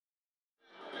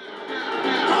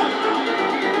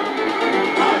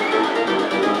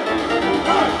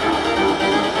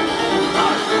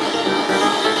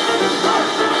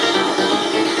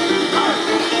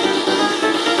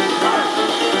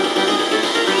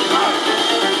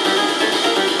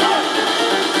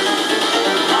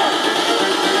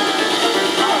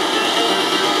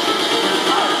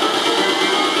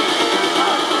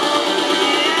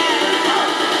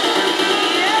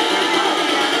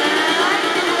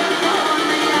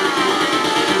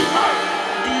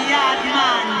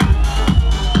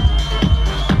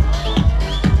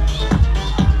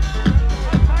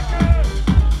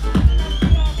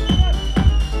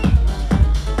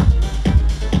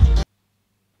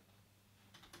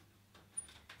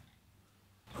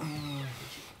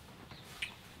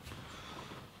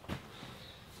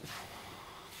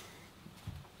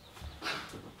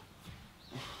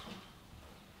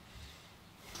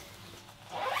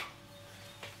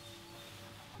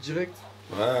Direct.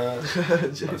 Ouais,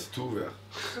 Direct. c'est tout ouvert.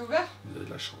 C'est ouvert? Vous avez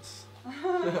de la chance.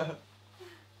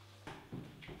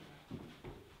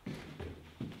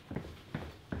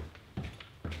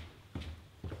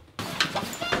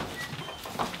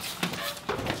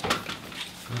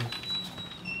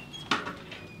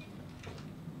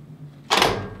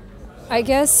 I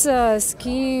guess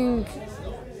skiing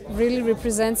really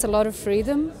represents a lot of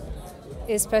freedom,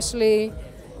 especially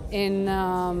in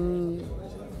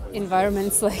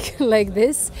environments like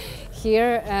this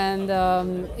here. And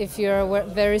if you're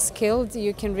very skilled,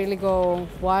 you can really go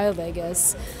wild, I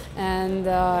guess. And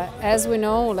as we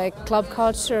know, like club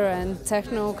culture and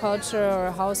techno culture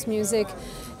or house music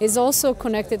is also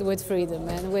connected with freedom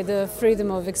and with the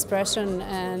freedom of expression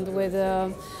and with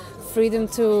freedom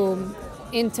to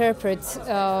interpret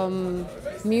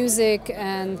music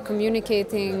and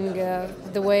communicating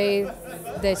the way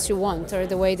that you want or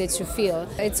the way that you feel.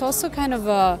 It's also kind of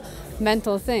a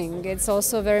mental thing. It's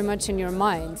also very much in your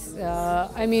mind.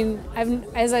 I mean,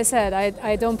 as I said,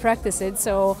 I don't practice it,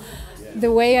 so the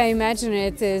way I imagine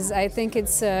it is I think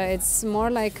it's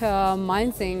more like a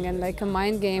mind thing and like a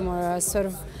mind game or a sort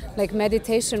of like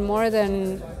meditation more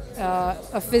than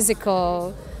a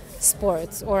physical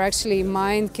sport, or actually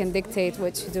mind can dictate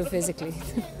what you do physically.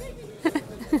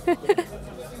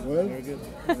 Well,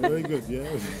 very good,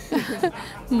 yeah.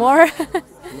 More?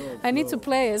 I need to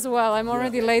play as well. I'm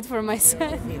already late for my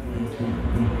set.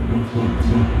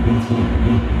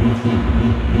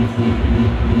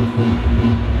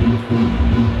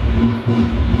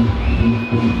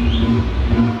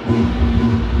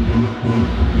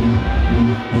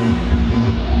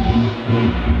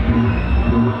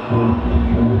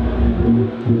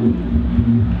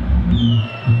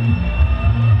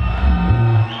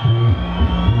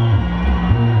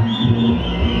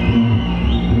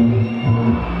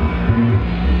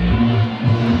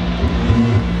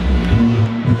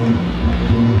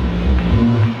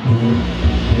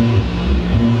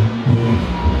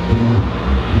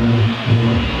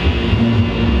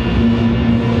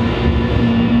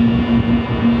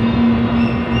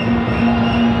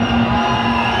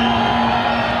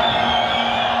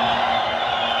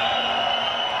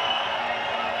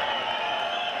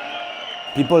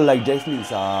 People like Jasmine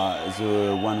are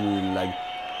the one we like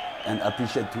and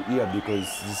appreciate to hear, because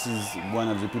this is one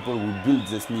of the people who build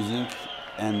this music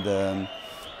and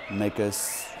make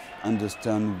us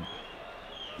understand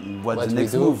what's the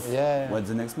next move, what's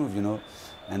the next move, you know.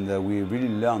 And we really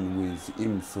learn with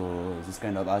him, so this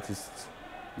kind of artist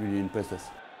really impressed us.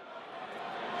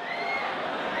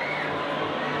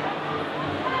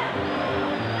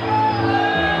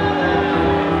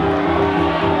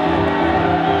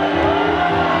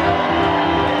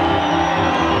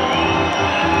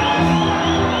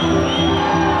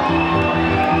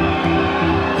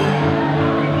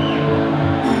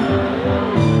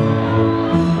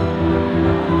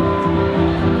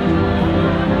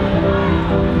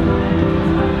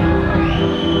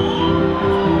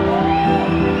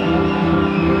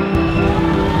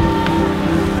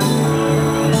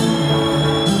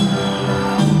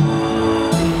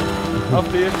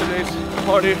 After yesterday's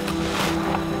party,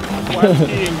 while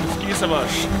skiing, ski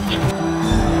savage.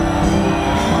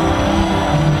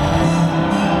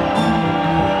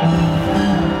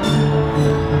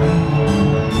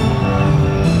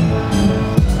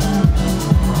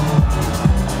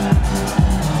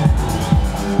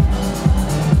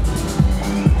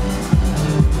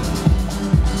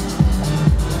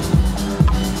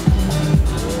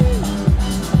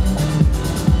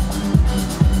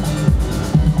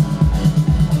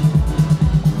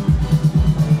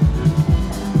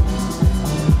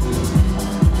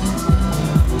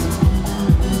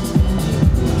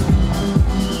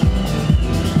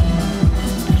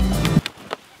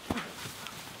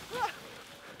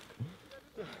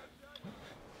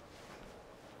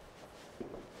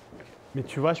 Mais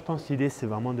tu vois, je pense que l'idée, c'est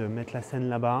vraiment de mettre la scène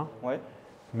là-bas,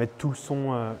 mettre tout le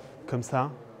son comme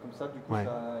ça. Comme ça, du coup,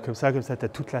 comme ça, tu as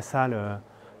toute la salle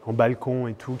en balcon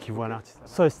et tout qui voit l'artiste.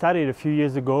 So I started a few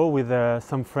years ago with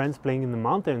some friends playing in the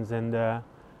mountains, and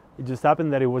it just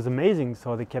happened that it was amazing.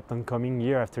 So they kept on coming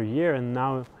year after year, and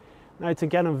now it's a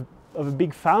kind of a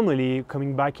big family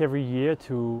coming back every year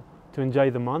to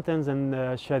enjoy the mountains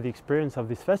and share the experience of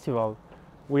this festival.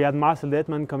 We had Marcel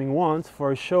Detman coming once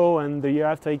for a show, and the year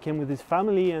after he came with his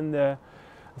family, and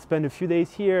spent a few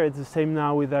days here. It's the same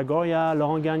now with Agora,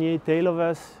 Laurent Garnier, Tail of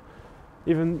Us,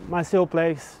 even Marcel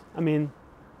Plex. I mean,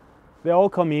 they're all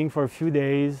coming for a few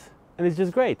days, and it's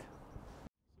just great.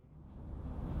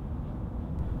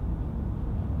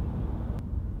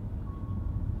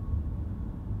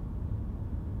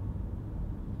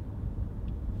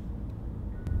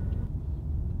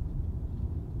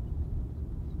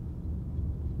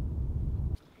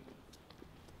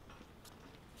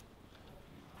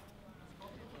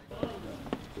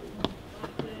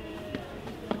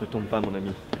 tombe pas, mon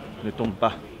ami. Ne tombe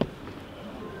pas.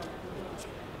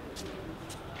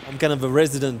 I'm kind of a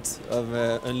resident of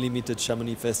Unlimited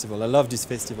Chamonix Festival. I love this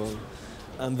festival.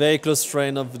 I'm very close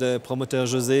friend of the promoter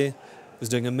José, who's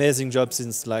doing an amazing job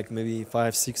since like maybe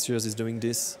 5-6 years he's doing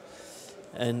this.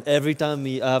 And every time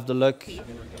I have the luck, he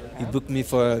booked me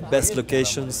for best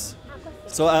locations.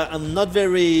 So I'm not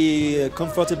very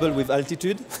comfortable with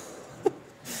altitude,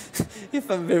 if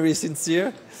I'm very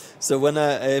sincere. So when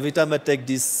every time I take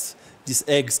these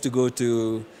eggs to go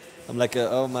to, I'm like,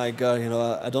 oh my God, you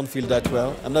know, I don't feel that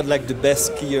well. I'm not like the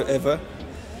best skier ever,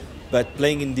 but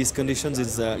playing in these conditions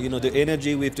is, you know, the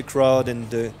energy with the crowd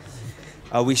and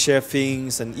how we share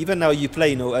things. And even how you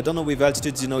play, you know, I don't know, with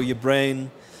altitude, you know, your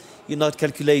brain, you're not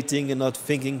calculating, you're not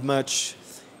thinking much.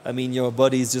 I mean, your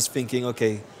body is just thinking,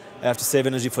 okay, I have to save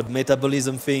energy for the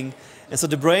metabolism thing. And so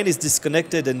the brain is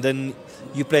disconnected, and then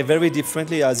you play very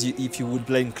differently as if you would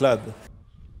play in club.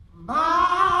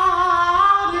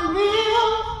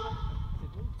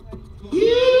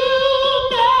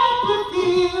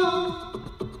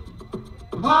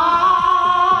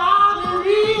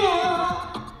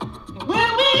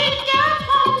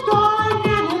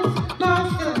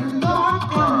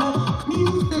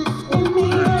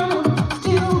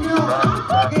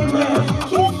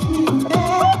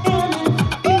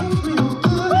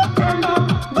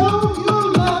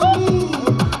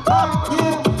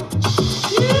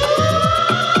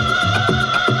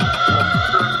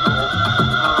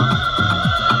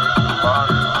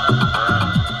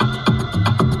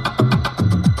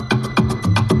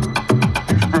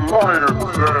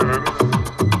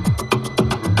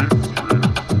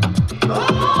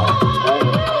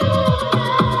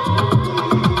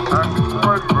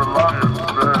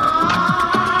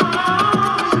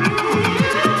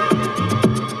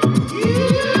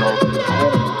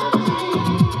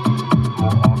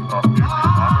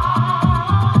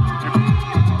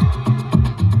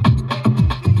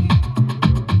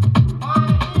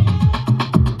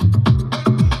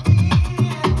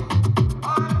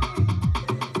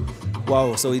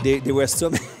 Wow, so there were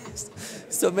so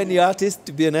many artists,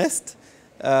 to be honest.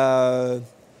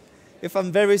 If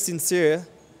I'm very sincere,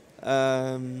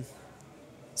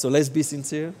 so let's be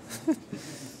sincere.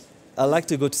 I like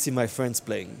to go to see my friends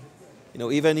playing. You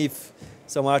know, even if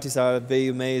some artists are very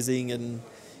amazing and,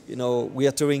 you know, we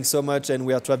are touring so much and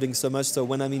we are traveling so much, so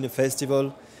when I'm in a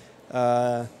festival,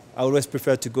 I always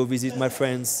prefer to go visit my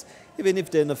friends, even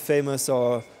if they're not famous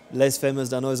or less famous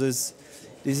than others.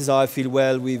 This is how I feel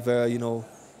well with, you know,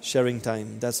 sharing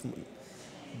time. That's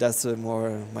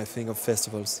more my thing of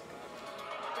festivals.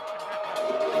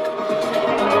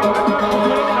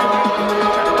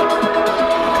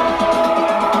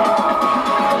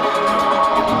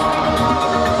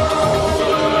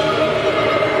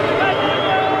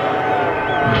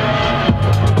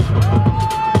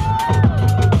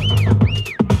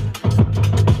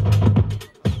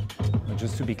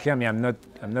 To be clear, I'm not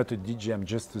a DJ. I'm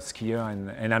just a skier,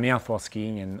 and I'm here for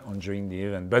skiing and enjoying the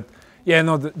event. But yeah,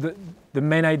 no, the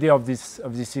main idea of this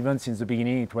event since the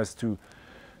beginning, it was to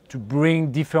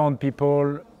bring different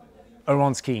people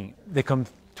around skiing. They come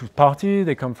to party,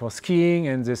 they come for skiing,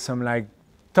 and there's some like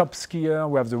top skier.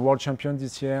 We have the world champion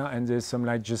this year, and there's some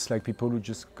like just like people who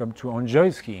just come to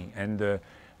enjoy skiing and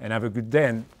have a good day.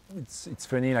 And it's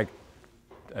funny, like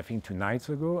I think 2 nights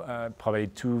ago, probably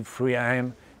 2-3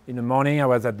 a.m. in the morning, I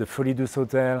was at the Folie Douce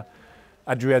Hotel.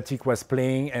 Adriatic was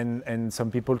playing, and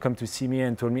some people come to see me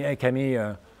and told me, "Hey,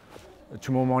 Camille,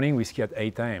 tomorrow morning we ski at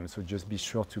 8 a.m. So just be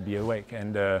sure to be awake."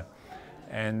 And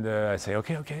I say,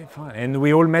 "Okay, fine." And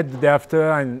we all met the day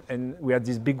after, and we had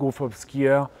this big group of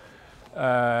skiers,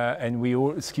 and we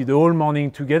all skied the whole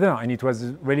morning together. And it was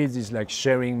really this like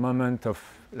sharing moment of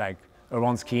like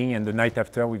around skiing. And the night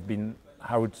after, we've been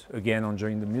out again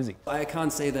enjoying the music. I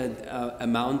can't say that a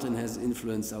mountain has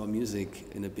influenced our music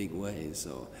in a big way,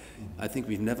 so I think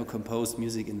we've never composed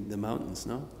music in the mountains,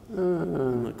 no?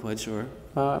 I'm not quite sure.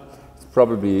 It's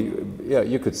probably, yeah,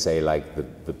 you could say like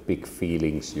the big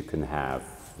feelings you can have,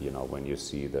 you know, when you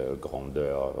see the grandeur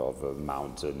of a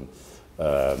mountain.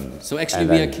 So actually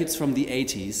we are kids from the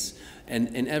 80s,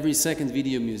 and in every second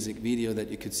music video that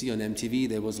you could see on MTV,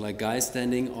 there was like guys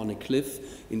standing on a cliff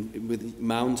with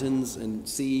mountains and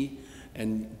sea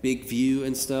and big view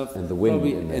and stuff. And the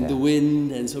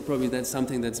wind. And so probably that's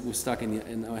something that's stuck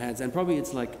in our heads. And probably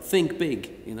it's like, think big,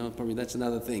 you know, probably that's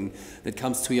another thing that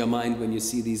comes to your mind when you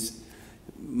see these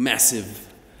massive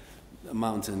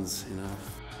mountains, you know.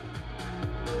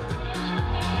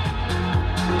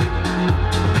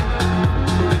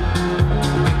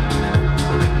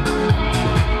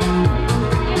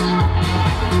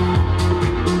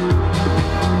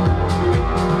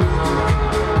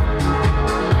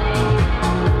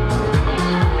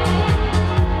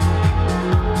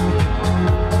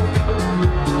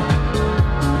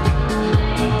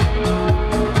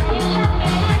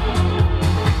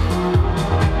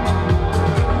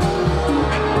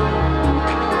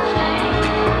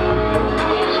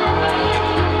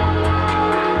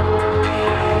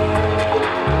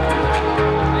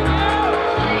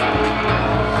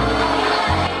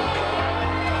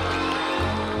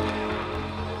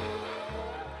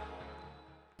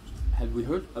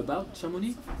 heard about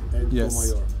Chamonix? And Yes.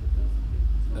 Courmayeur.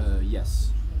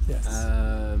 Yes. Yes.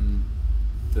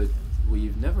 But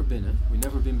we've never been, eh? We've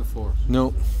never been before.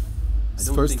 No. It's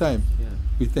the first time. Yeah.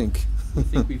 We think. We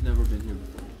think we've never been here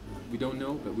before. We don't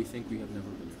know, but we think we have never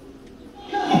been here.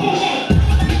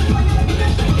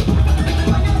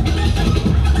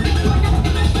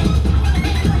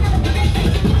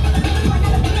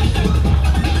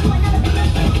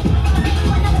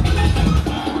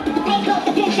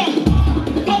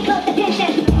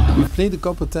 We've played a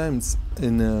couple times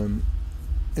in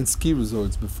ski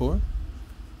resorts before,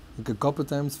 like a couple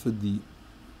times for the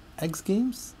X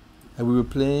Games, and we were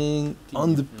playing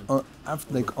on the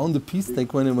on the piste,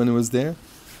 like when it was there,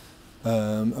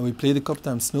 and we played a couple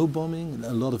times snow bombing,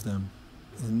 a lot of them,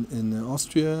 in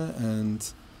Austria,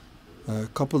 and a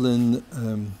couple in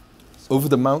over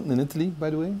the mountain in Italy, by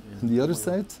the way, on the other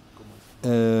side.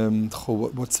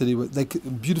 What city? Like a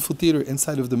beautiful theater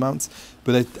inside of the mountains.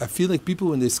 But I feel like people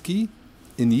when they ski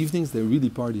in the evenings, they really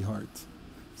party hard.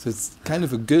 So it's kind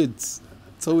of it's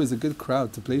always a good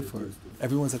crowd to play for.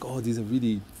 Everyone's like, oh, these are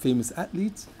really famous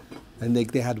athletes. And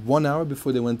they had 1 hour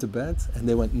before they went to bed and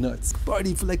they went nuts.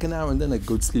 Party for like an hour and then like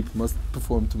go to sleep, must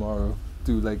perform tomorrow.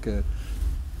 Do like I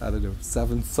don't know,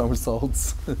 7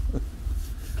 somersaults.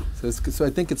 So I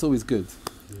think it's always good.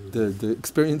 The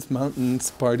experienced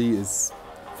mountains party is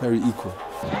very equal.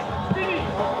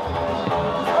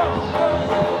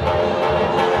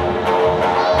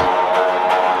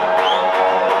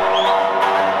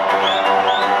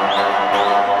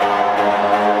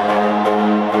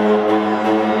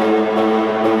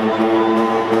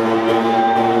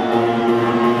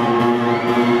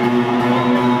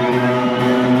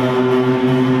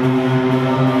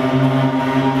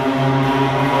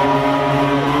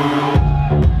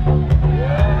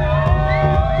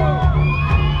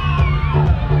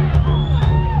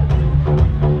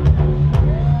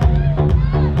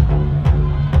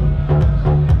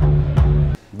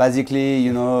 Basically,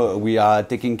 you know, we are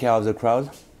taking care of the crowd.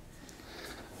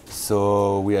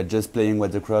 So we are just playing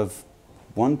what the crowd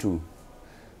want to.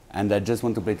 And I just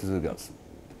want to play to the girls.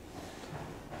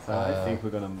 So I think we're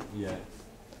gonna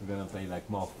play like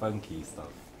more funky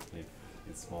stuff if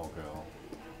it's more girl.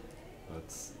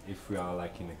 But if we are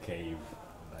like in a cave,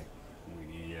 like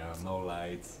really no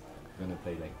lights, we're gonna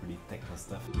play like really techno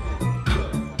stuff.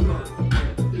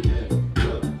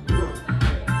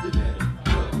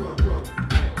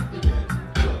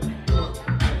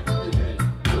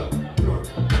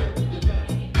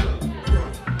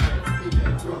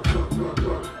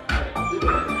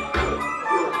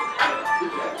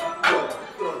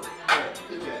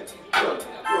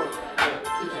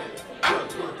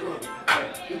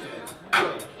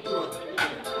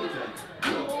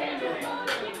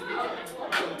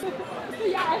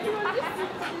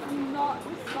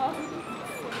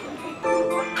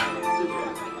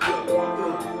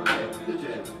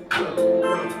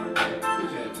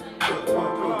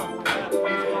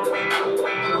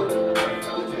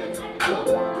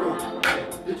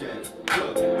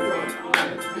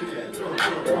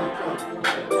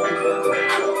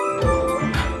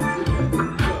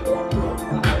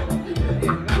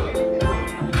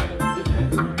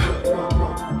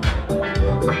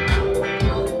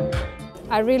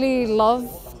 I really love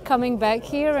coming back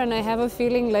here, and I have a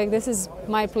feeling like this is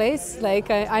my place. Like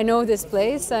I know this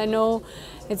place. I know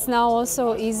it's now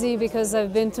also easy because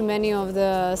I've been to many of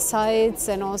the sites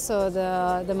and also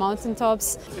the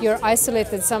mountaintops. You're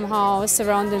isolated somehow,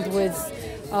 surrounded with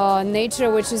nature,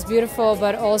 which is beautiful,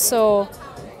 but also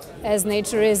as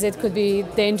nature is, it could be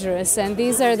dangerous. And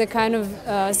these are the kind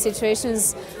of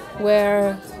situations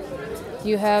where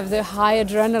you have the high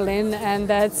adrenaline, and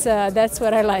that's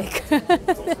what I like.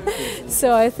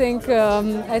 So I think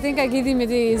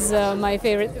Agidi-Midi is my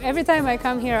favorite. Every time I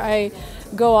come here, I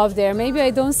go up there. Maybe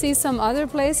I don't see some other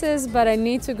places, but I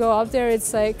need to go up there.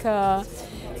 It's like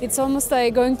it's almost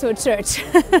like going to a church.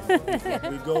 We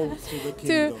go to the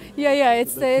kingdom.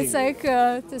 It's like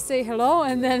to say hello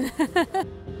and then.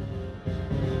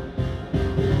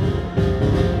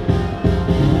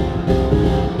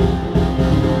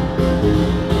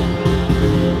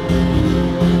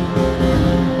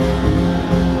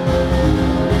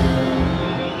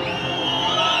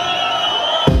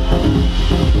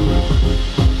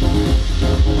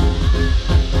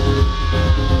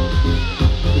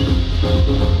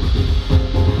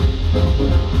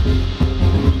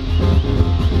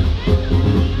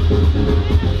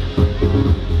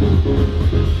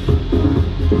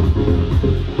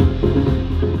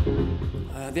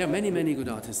 There are many good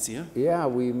artists here. Yeah,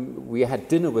 we had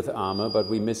dinner with Armour, but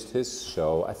we missed his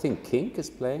show. I think Kink is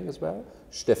playing as well.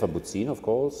 Stefan Butzin, of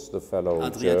course, the fellow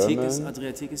Adriatic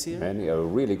German. Is here. And a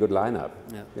really good lineup.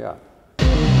 Yeah.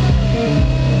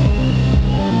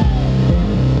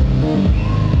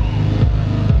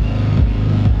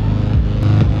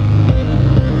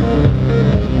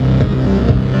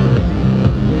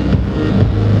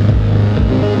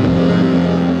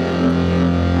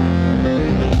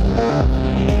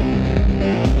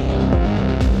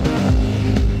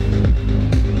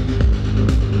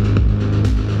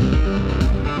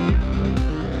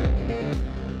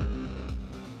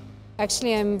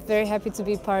 Actually, I'm very happy to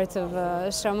be part of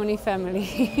Chamonix family.